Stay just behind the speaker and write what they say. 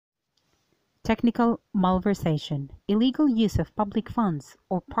Technical malversation. Illegal use of public funds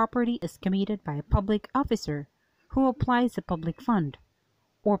or property is committed by a public officer who applies a public fund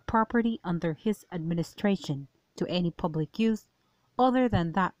or property under his administration to any public use other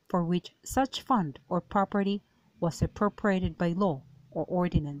than that for which such fund or property was appropriated by law or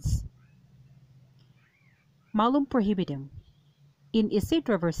ordinance. Malum prohibitum. In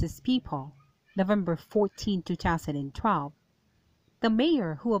Isidro versus People, November 14, 2012, the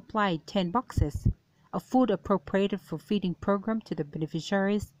mayor who applied 10 boxes of food appropriated for feeding program to the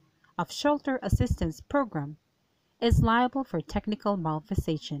beneficiaries of Shelter Assistance Program is liable for technical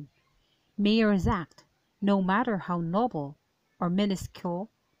malversation. Mayor's Act, no matter how noble or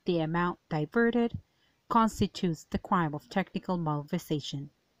minuscule the amount diverted, constitutes the crime of technical malversation.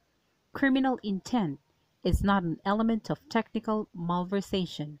 Criminal intent is not an element of technical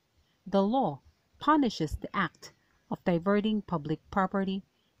malversation. The law punishes the act of diverting public property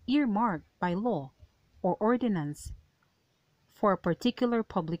earmarked by law or ordinance for a particular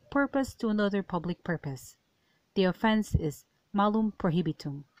public purpose to another public purpose. The offense is malum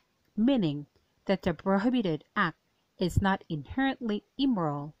prohibitum, meaning that the prohibited act is not inherently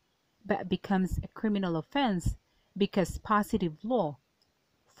immoral, but becomes a criminal offense because positive law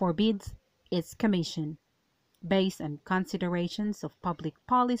forbids its commission, based on considerations of public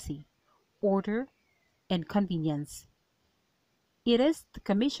policy, order, and convenience. It is the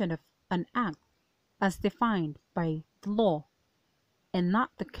commission of an act as defined by the law, and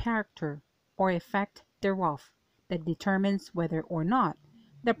not the character or effect thereof, that determines whether or not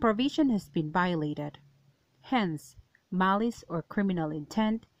the provision has been violated. Hence, malice or criminal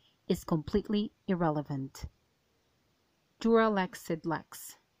intent is completely irrelevant. Dura lex sed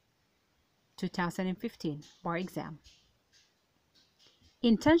lex. 2015 Bar Exam.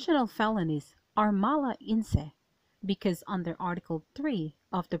 Intentional felonies are mala inse because under Article 3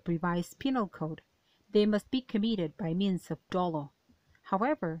 of the Revised Penal Code, they must be committed by means of dolo.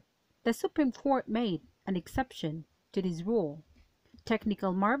 However, the Supreme Court made an exception to this rule.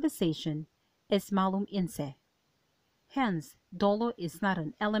 Technical malversation is malum inse. Hence, dolo is not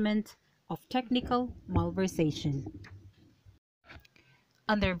an element of technical malversation.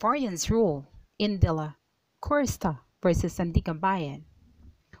 Under Variance Rule in De La Costa versus Sandigan,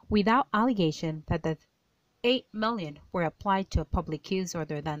 without allegation that the 8 million were applied to a public use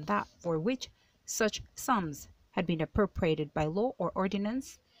other than that for which such sums had been appropriated by law or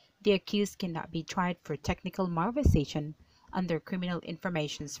ordinance, the accused cannot be tried for technical malversation under Criminal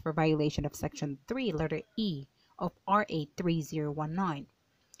Informations for violation of Section 3, letter E of RA 3019.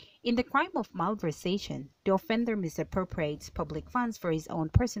 In the crime of malversation, the offender misappropriates public funds for his own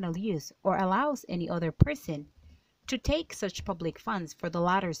personal use or allows any other person to take such public funds for the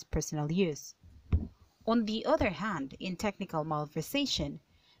latter's personal use. On the other hand, in technical malversation,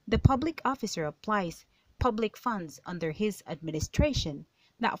 the public officer applies public funds under his administration,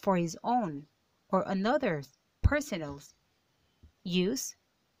 not for his own or another's personal use,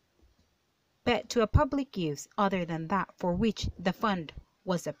 but to a public use other than that for which the fund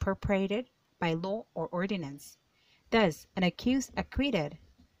was appropriated by law or ordinance. Thus, an accused acquitted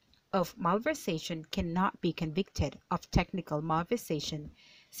of malversation cannot be convicted of technical malversation,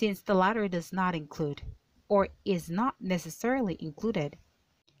 since the latter does not include, or is not necessarily included,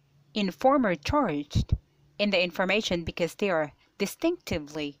 informer charged in the information because they are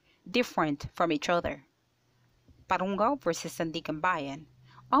distinctively different from each other. Parungao versus Sandigan,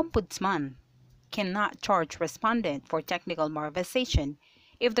 Ombudsman cannot charge respondent for technical malversation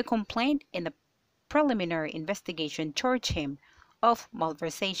if the complaint in the preliminary investigation charged him of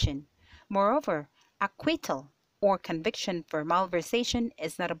malversation. Moreover, acquittal or conviction for malversation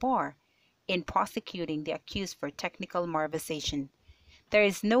is not a bar in prosecuting the accused for technical malversation. There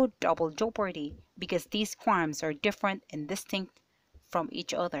is no double jeopardy because these crimes are different and distinct from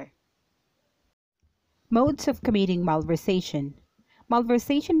each other. Modes of committing malversation.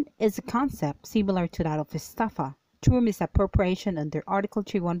 Malversation is a concept similar to that of estafa through misappropriation under Article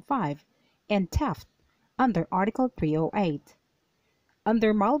 315 and theft under Article 308.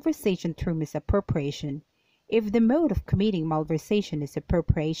 Under malversation through misappropriation, if the mode of committing malversation is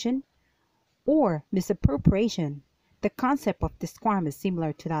appropriation or misappropriation, the concept of this crime is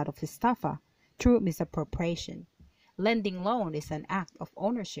similar to that of estafa through misappropriation. Lending loan is an act of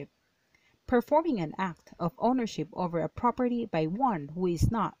ownership. Performing an act of ownership over a property by one who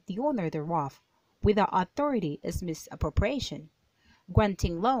is not the owner thereof without authority is misappropriation.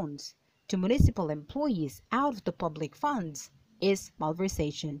 Granting loans to municipal employees out of the public funds is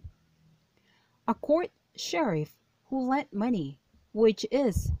malversation. A court sheriff who lent money, which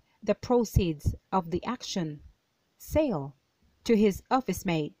is the proceeds of the action sale, to to his office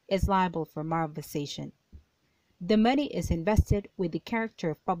mate is liable for malversation. The money is invested with the character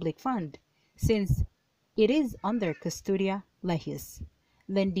of public fund, since it is under custodia legis.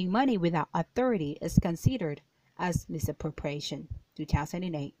 Lending money without authority is considered as misappropriation.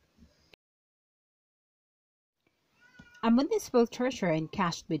 2008. A municipal treasurer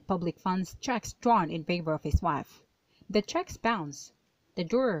encashed with public funds checks drawn in favor of his wife. The checks bounce, the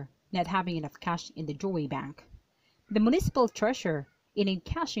drawer not having enough cash in the jewelry bank. The municipal treasurer, in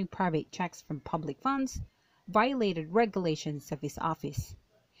encashing private checks from public funds, violated regulations of his office.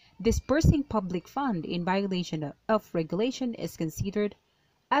 Disbursing public fund in violation of regulation is considered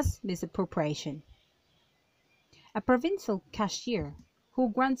as misappropriation. A provincial cashier who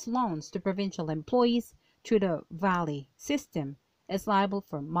grants loans to provincial employees through the valley system is liable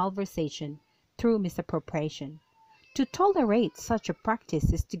for malversation through misappropriation. To tolerate such a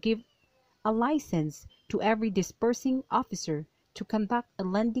practice is to give a license to every disbursing officer to conduct a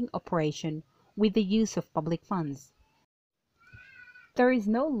lending operation with the use of public funds. There is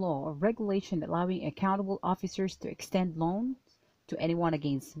no law or regulation allowing accountable officers to extend loans to anyone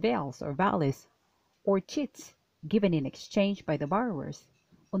against bills or valleys or cheats given in exchange by the borrowers.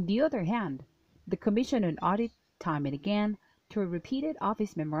 On the other hand, the Commission on Audit time and again, through repeated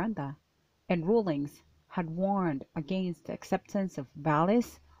office memoranda and rulings, had warned against the acceptance of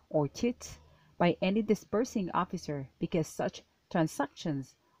valleys or cheats by any disbursing officer because such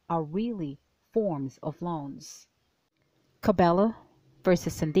transactions are really forms of loans. Cabello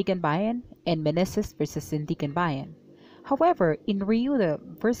versus Sandigan Bayan and Meneses versus Sandigan Bayan. However, in Riuda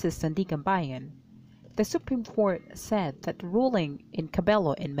versus Sandigan Bayan, the Supreme Court said that the ruling in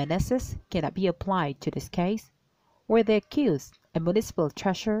Cabello and Meneses cannot be applied to this case, where the accused, a municipal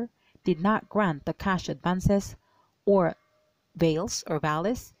treasurer, did not grant the cash advances or bails or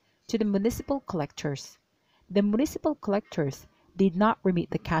valleys to the municipal collectors. The municipal collectors did not remit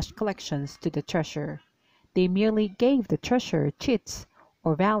the cash collections to the treasurer. They merely gave the treasurer chits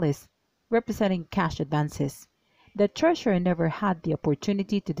or valleys representing cash advances. The treasurer never had the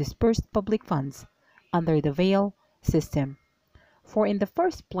opportunity to disburse public funds under the bail system, for in the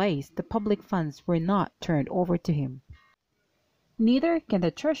first place the public funds were not turned over to him. Neither can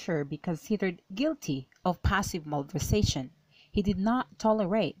the treasurer be considered guilty of passive malversation. He did not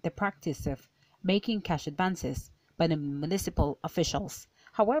tolerate the practice of making cash advances by the municipal officials.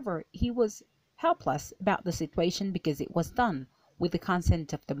 However, he was helpless about the situation because it was done with the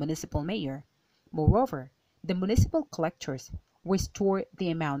consent of the municipal mayor. Moreover, the municipal collectors restored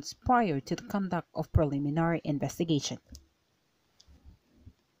the amounts prior to the conduct of preliminary investigation.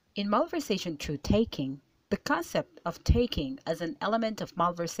 In malversation through taking, the concept of taking as an element of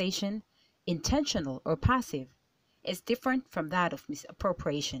malversation, intentional or passive, is different from that of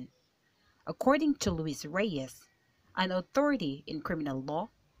misappropriation. According to Luis Reyes, an authority in criminal law,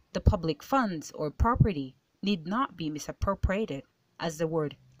 the public funds or property need not be misappropriated, as the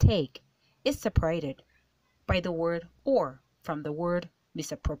word take is separated by the word or from the word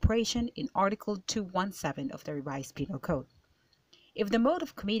misappropriation in Article 217 of the Revised Penal Code. If the mode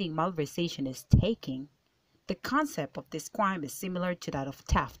of committing malversation is taking, the concept of this crime is similar to that of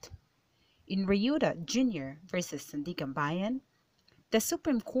theft. In Reyuda Jr. versus Sandigan Bayan, the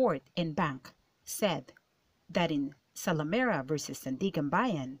Supreme Court in Bank said that in Salamera versus Sandigan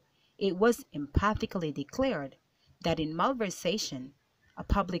Bayan, it was emphatically declared that in malversation, a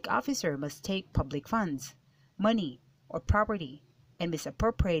public officer must take public funds, money, or property and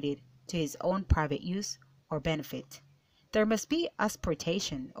misappropriate it to his own private use or benefit. There must be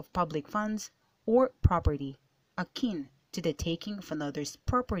asportation of public funds or property akin to the taking of another's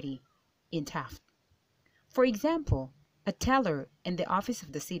property in theft. For example, a teller in the office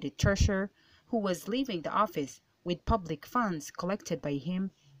of the city treasurer who was leaving the office with public funds collected by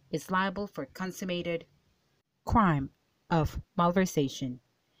him is liable for consummated crime of malversation.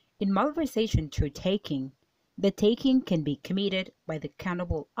 In malversation through taking, the taking can be committed by the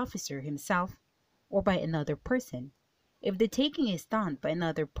accountable officer himself or by another person. If the taking is done by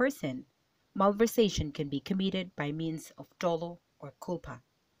another person, malversation can be committed by means of dolo or culpa.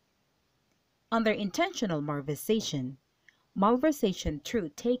 Under intentional malversation, malversation through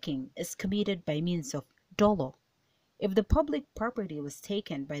taking is committed by means of dolo if the public property was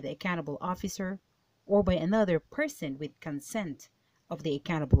taken by the accountable officer or by another person with consent of the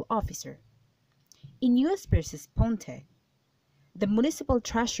accountable officer. In U.S. versus Ponte, the municipal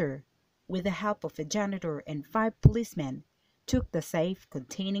treasurer, with the help of a janitor and 5 policemen, took the safe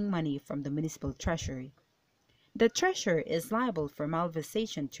containing money from the municipal treasury. The treasurer is liable for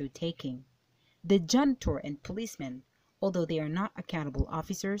malversation through taking. The janitor and policemen, although they are not accountable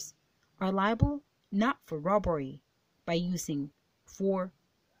officers, are liable not for robbery by using force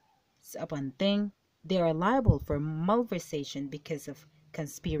upon thing, they are liable for malversation because of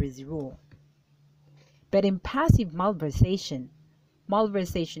conspiracy rule. But in passive malversation,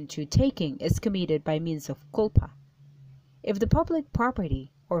 malversation through taking is committed by means of culpa. If the public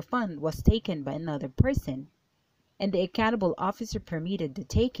property or fund was taken by another person, and the accountable officer permitted the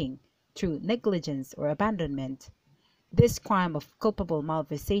taking through negligence or abandonment, this crime of culpable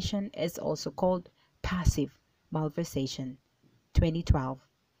malversation is also called passive malversation. 2012.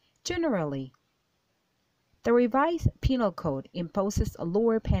 Generally, the revised penal code imposes a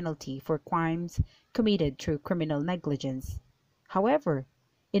lower penalty for crimes committed through criminal negligence. However,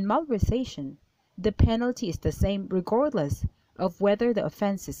 in malversation, the penalty is the same regardless of whether the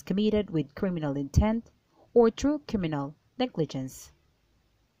offense is committed with criminal intent or through criminal negligence.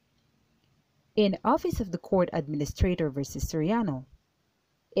 In Office of the Court Administrator versus Soriano,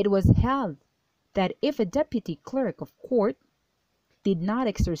 it was held that if a deputy clerk of court did not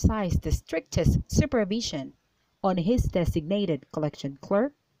exercise the strictest supervision on his designated collection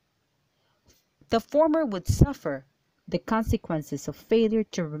clerk, the former would suffer the consequences of failure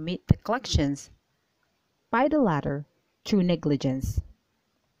to remit the collections by the latter through negligence.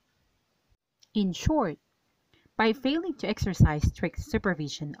 In short, by failing to exercise strict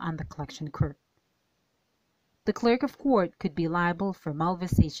supervision on the collection clerk, the clerk of court could be liable for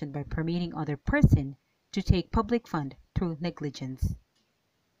malversation by permitting other person to take public fund through negligence.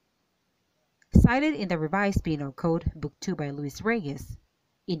 Cited in the Revised Penal Code, Book 2 by Luis Reyes,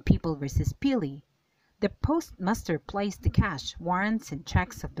 in People v. Pili, the postmaster placed the cash, warrants, and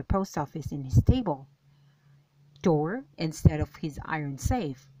checks of the post office in his table door instead of his iron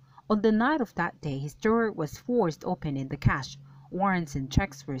safe. On the night of that day, his door was forced open and the cash, warrants, and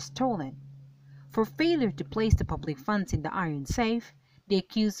checks were stolen. For failure to place the public funds in the iron safe, the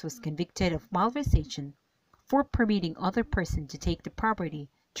accused was convicted of malversation for permitting other person to take the property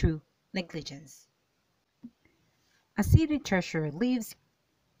through negligence. A city treasurer leaves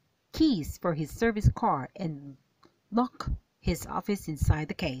keys for his service car and lock his office inside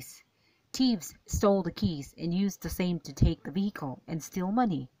the case. Thieves stole the keys and used the same to take the vehicle and steal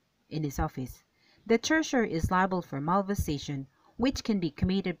money in his office. The treasurer is liable for malversation, which can be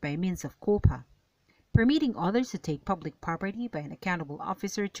committed by means of culpa. Permitting others to take public property by an accountable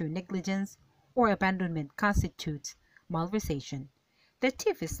officer through negligence or abandonment constitutes malversation. The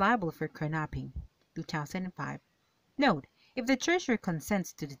thief is liable for kidnapping. 2005. Note, if the treasurer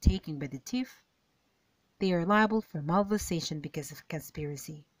consents to the taking by the thief, they are liable for malversation because of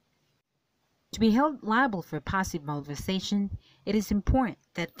conspiracy. To be held liable for passive malversation, it is important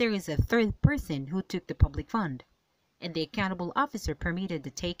that there is a third person who took the public fund, and the accountable officer permitted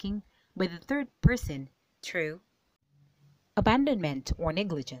the taking by the third person through abandonment or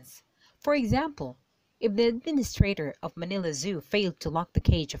negligence. For example, if the administrator of Manila Zoo failed to lock the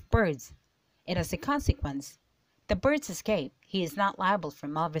cage of birds, and as a consequence, the birds escaped, he is not liable for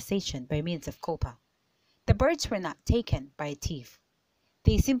malversation by means of culpa. The birds were not taken by a thief.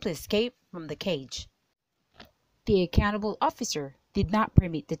 They simply escaped from the cage. The accountable officer did not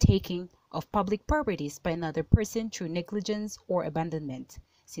permit the taking of public properties by another person through negligence or abandonment,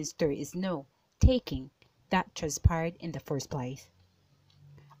 since there is no taking that transpired in the first place.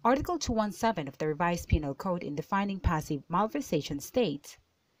 Article 217 of the Revised Penal Code in defining passive malversation states,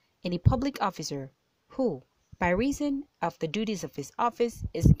 any public officer who, by reason of the duties of his office,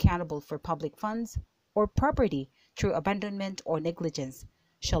 is accountable for public funds or property through abandonment or negligence,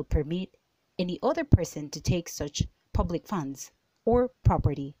 shall permit any other person to take such public funds or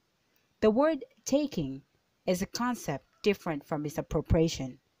property. The word taking is a concept different from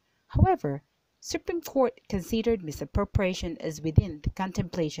misappropriation. However, Supreme Court considered misappropriation as within the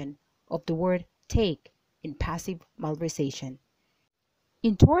contemplation of the word take in passive malversation.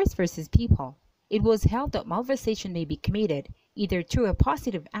 In Torres v. People, it was held that malversation may be committed either through a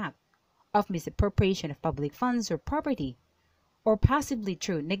positive act of misappropriation of public funds or property, or passively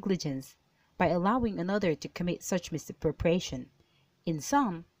through negligence by allowing another to commit such misappropriation. In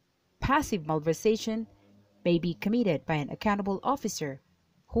sum, passive malversation may be committed by an accountable officer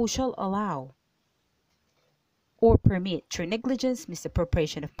who shall allow or permit through negligence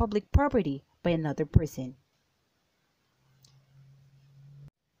misappropriation of public property by another person.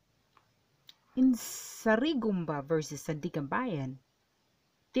 In Sarigumba v. Sandiganbayan,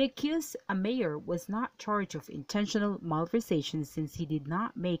 the accused, a mayor, was not charged of intentional malversation since he did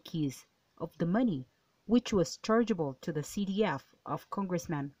not make use of the money which was chargeable to the CDF of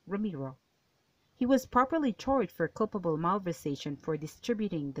Congressman Ramiro. He was properly charged for culpable malversation for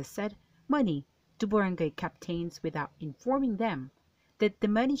distributing the said money to barangay captains without informing them that the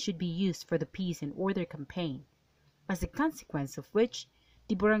money should be used for the peace and order campaign. as a consequence of which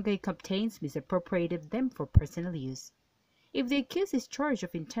the barangay captains misappropriated them for personal use. If the accused is charged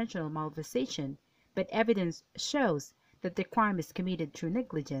of intentional malversation, but evidence shows that the crime is committed through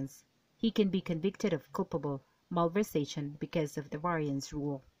negligence, he can be convicted of culpable malversation because of the variance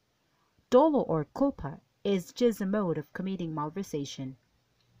rule. Dolo or culpa is just a mode of committing malversation.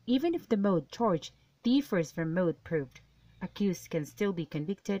 Even if the mode charged differs from mode proved, accused can still be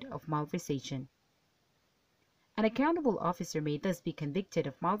convicted of malversation. An accountable officer may thus be convicted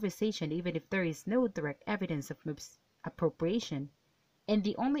of malversation even if there is no direct evidence of misappropriation, and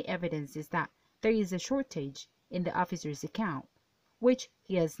the only evidence is that there is a shortage in the officer's account, which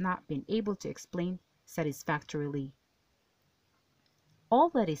he has not been able to explain satisfactorily. All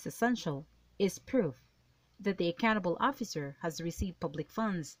that is essential is proof that the accountable officer has received public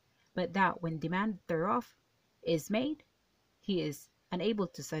funds, but that when demand thereof is made, he is unable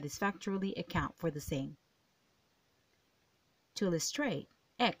to satisfactorily account for the same. To illustrate,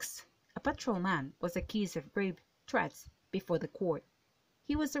 X, a patrolman, was accused of grave threats before the court.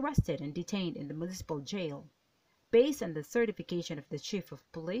 He was arrested and detained in the municipal jail. Based on the certification of the chief of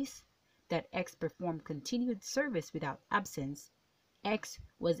police that X performed continued service without absence, X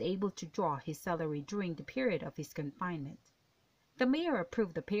was able to draw his salary during the period of his confinement. The mayor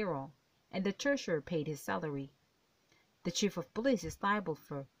approved the payroll, and the treasurer paid his salary. The chief of police is liable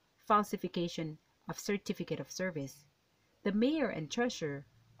for falsification of certificate of service. The mayor and treasurer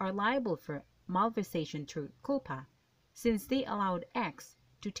are liable for malversation through culpa, since they allowed X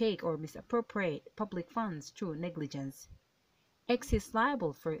to take or misappropriate public funds through negligence. X is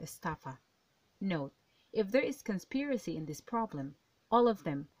liable for estafa. Note, if there is conspiracy in this problem, all of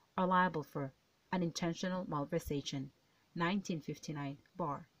them are liable for unintentional malversation. 1959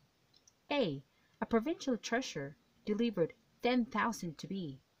 bar. A provincial treasurer delivered 10,000 to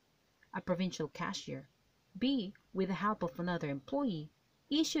B, a provincial cashier. B, with the help of another employee,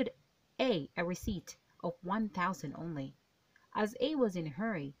 issued A a receipt of 1,000 only. As A was in a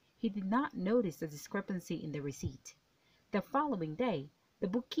hurry, he did not notice the discrepancy in the receipt. The following day, the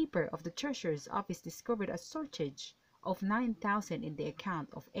bookkeeper of the treasurer's office discovered a shortage of 9,000 in the account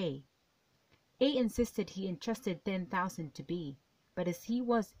of A. A insisted he entrusted 10,000 to B, but as he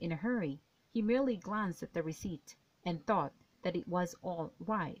was in a hurry, he merely glanced at the receipt and thought that it was all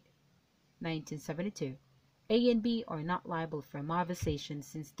right. 1972. A and B are not liable for malversation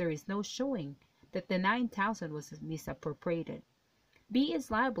since there is no showing that the 9,000 was misappropriated. B is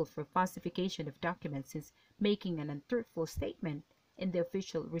liable for falsification of documents since making an untruthful statement in the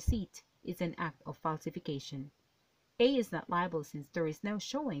official receipt is an act of falsification. A is not liable since there is no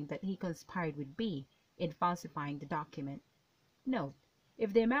showing that he conspired with B in falsifying the document. Note,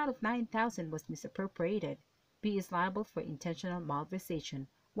 if the amount of 9,000 was misappropriated, B is liable for intentional malversation,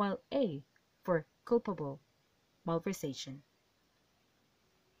 while A for culpable malversation.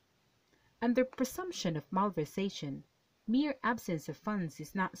 Under presumption of malversation, mere absence of funds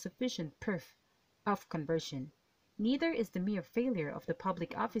is not sufficient proof of conversion. Neither is the mere failure of the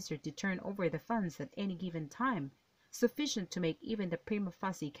public officer to turn over the funds at any given time sufficient to make even the prima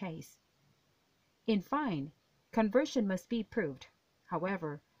facie case. In fine, conversion must be proved.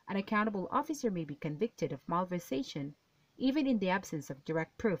 However, an accountable officer may be convicted of malversation even in the absence of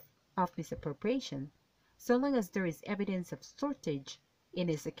direct proof of misappropriation, so long as there is evidence of shortage in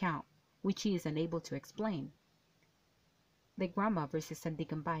his account, which he is unable to explain. Legrama versus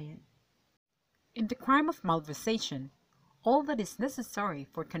Sandiganbayan. In the crime of malversation, all that is necessary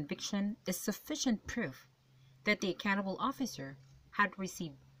for conviction is sufficient proof that the accountable officer had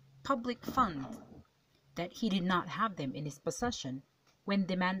received public funds, that he did not have them in his possession when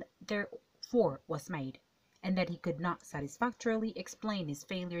demand therefor was made, and that he could not satisfactorily explain his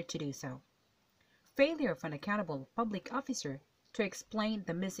failure to do so. Failure of an accountable public officer to explain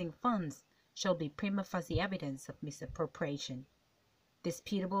the missing funds shall be prima facie evidence of misappropriation,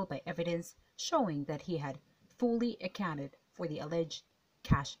 disputable by evidence showing that he had fully accounted for the alleged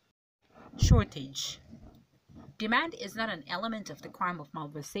cash shortage. Demand is not an element of the crime of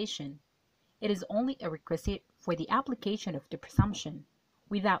malversation. It is only a requisite for the application of the presumption.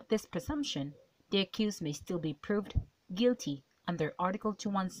 Without this presumption, the accused may still be proved guilty under Article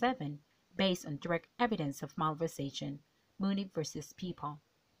 217 based on direct evidence of malversation. Mooney versus People.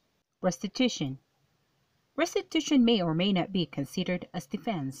 Restitution. Restitution may or may not be considered as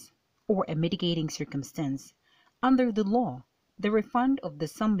defense or a mitigating circumstance. Under the law, the refund of the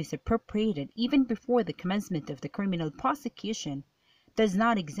sum misappropriated even before the commencement of the criminal prosecution does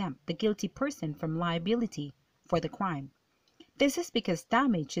not exempt the guilty person from liability for the crime. This is because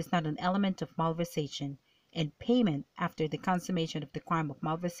damage is not an element of malversation, and payment after the consummation of the crime of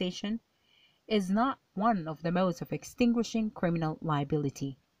malversation is not one of the modes of extinguishing criminal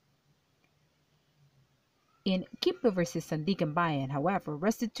liability. In Kipo versus Sandiganbayan, however,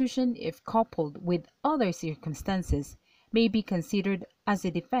 restitution, if coupled with other circumstances, may be considered as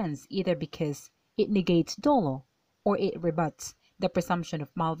a defense either because it negates dolo or it rebuts the presumption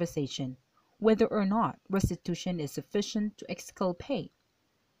of malversation, whether or not restitution is sufficient to exculpate.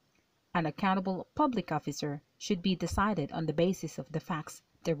 An accountable public officer should be decided on the basis of the facts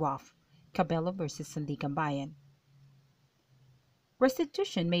thereof. Cabello versus Sandiganbayan.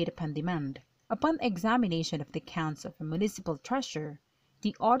 Restitution made upon demand. Upon examination of the accounts of a municipal treasurer,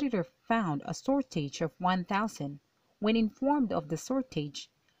 the auditor found a shortage of 1,000. When informed of the shortage,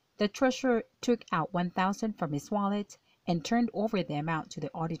 the treasurer took out 1,000 from his wallet and turned over the amount to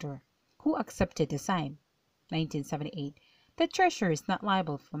the auditor, who accepted the same. 1978. The treasurer is not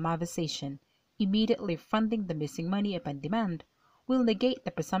liable for malversation. Immediately funding the missing money upon demand will negate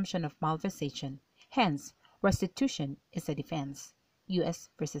the presumption of malversation. Hence, restitution is a defense. U.S.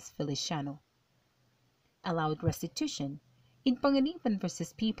 versus Feliciano. Allowed restitution in Panganiban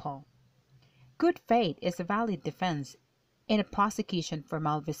versus People. Good faith is a valid defense in a prosecution for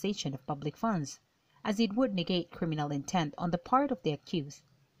malversation of public funds, as it would negate criminal intent on the part of the accused.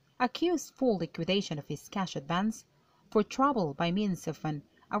 Accused full liquidation of his cash advance for trouble by means of an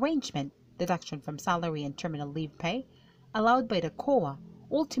arrangement, deduction from salary and terminal leave pay, allowed by the COA,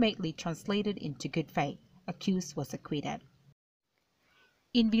 ultimately translated into good faith. Accused was acquitted.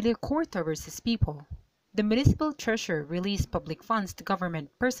 In Villacorta versus People, the municipal treasurer released public funds to government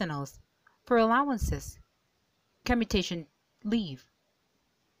personnel for allowances, commutation leave,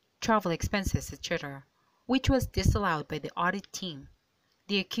 travel expenses, etc., which was disallowed by the audit team.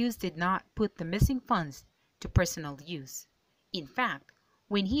 The accused did not put the missing funds to personal use. In fact,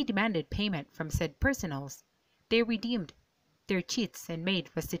 when he demanded payment from said personnels, they redeemed their cheats and made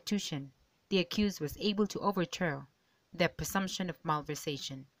restitution. The accused was able to overthrow the presumption of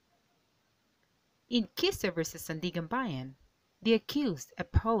malversation. In Kisa versus Sandiganbayan, the accused, a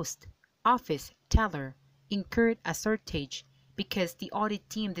post office teller, incurred a shortage because the audit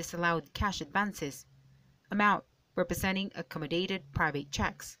team disallowed cash advances, amount representing accommodated private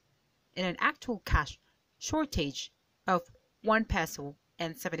checks, and an actual cash shortage of 1 peso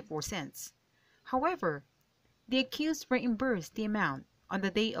and 74 cents. However, the accused reimbursed the amount on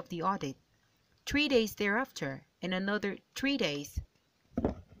the day of the audit, 3 days thereafter, and another 3 days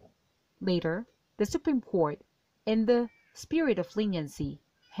later. The Supreme Court, in the spirit of leniency,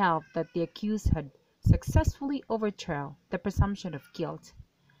 held that the accused had successfully overthrown the presumption of guilt.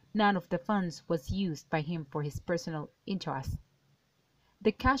 None of the funds was used by him for his personal interest.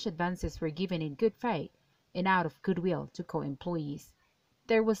 The cash advances were given in good faith and out of goodwill to co-employees.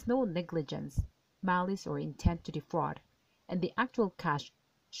 There was no negligence, malice, or intent to defraud, and the actual cash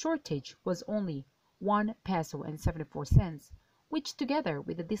shortage was only 1 peso and 74 cents, which together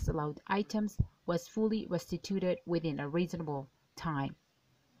with the disallowed items was fully restituted within a reasonable time.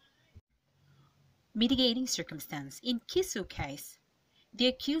 Mitigating circumstance. In Kisu case, the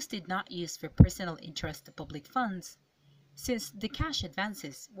accused did not use for personal interest the public funds, since the cash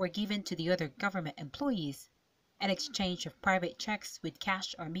advances were given to the other government employees, an exchange of private checks with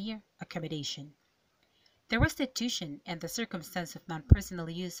cash or mere accommodation. The restitution and the circumstance of non-personal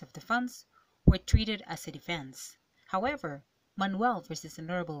use of the funds were treated as a defense. However, Manuel versus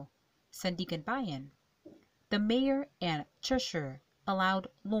Honorable Sandiganbayan, the mayor and treasurer allowed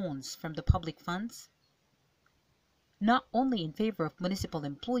loans from the public funds, not only in favor of municipal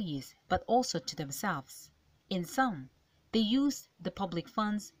employees, but also to themselves. In sum, they used the public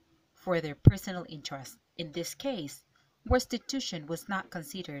funds for their personal interest. In this case, restitution was not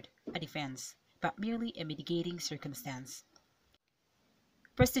considered a defense, but merely a mitigating circumstance.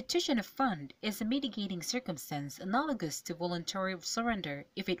 Restitution of fund is a mitigating circumstance analogous to voluntary surrender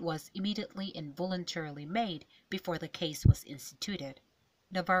if it was immediately and voluntarily made before the case was instituted.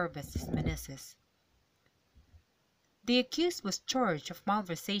 Navarro vs. Meneses. The accused was charged of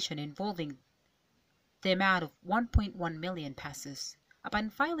malversation involving the amount of 1.1 million pesos. Upon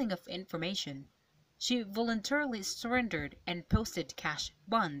filing of information, she voluntarily surrendered and posted cash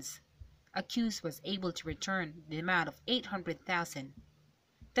bonds. Accused was able to return the amount of 800,000.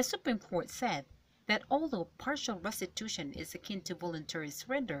 The Supreme Court said that although partial restitution is akin to voluntary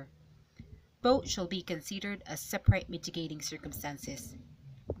surrender, both shall be considered as separate mitigating circumstances.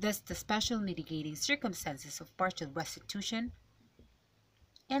 Thus, the special mitigating circumstances of partial restitution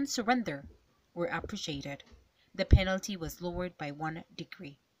and surrender were appreciated. The penalty was lowered by 1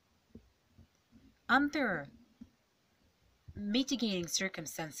 degree. Under mitigating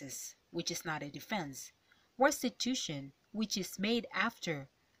circumstances, which is not a defense, restitution, which is made after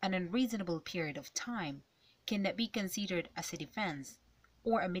an unreasonable period of time cannot be considered as a defense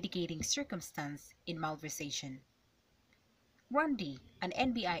or a mitigating circumstance in malversation. Rundy, an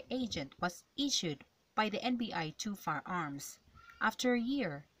NBI agent, was issued by the NBI two firearms. After a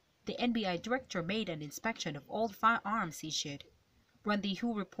year, the NBI director made an inspection of all firearms issued. Rundy,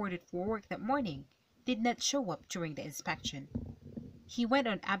 who reported for work that morning, did not show up during the inspection. He went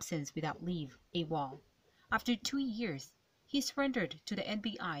on absence without leave, AWOL. After 2 years, he surrendered to the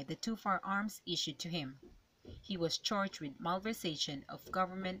NBI the two firearms issued to him. He was charged with malversation of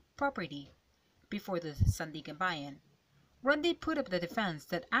government property before the Sandiganbayan. Rundy put up the defense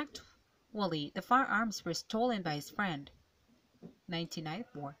that actually the firearms were stolen by his friend.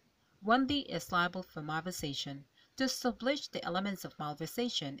 1994. Rundy is liable for malversation. To establish the elements of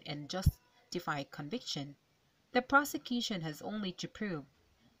malversation and justify conviction, the prosecution has only to prove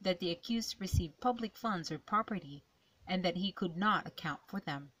that the accused received public funds or property and that he could not account for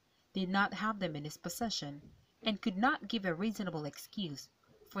them, did not have them in his possession, and could not give a reasonable excuse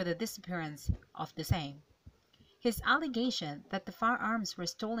for the disappearance of the same. His allegation that the firearms were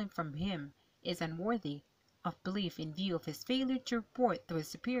stolen from him is unworthy of belief in view of his failure to report to his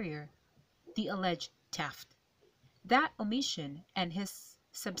superior the alleged theft. That omission and his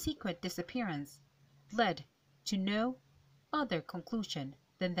subsequent disappearance led to no other conclusion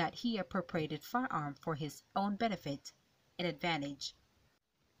than that he appropriated firearm for his own benefit and advantage.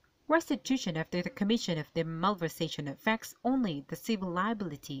 Restitution after the commission of the malversation affects only the civil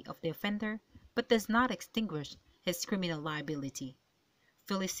liability of the offender, but does not extinguish his criminal liability.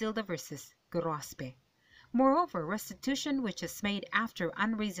 Felicilda versus Gorospe. Moreover, restitution which is made after an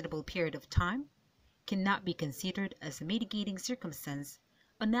unreasonable period of time cannot be considered as a mitigating circumstance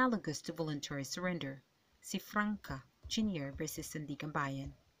analogous to voluntary surrender. See Franca, Jr. versus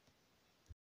Sandiganbayan.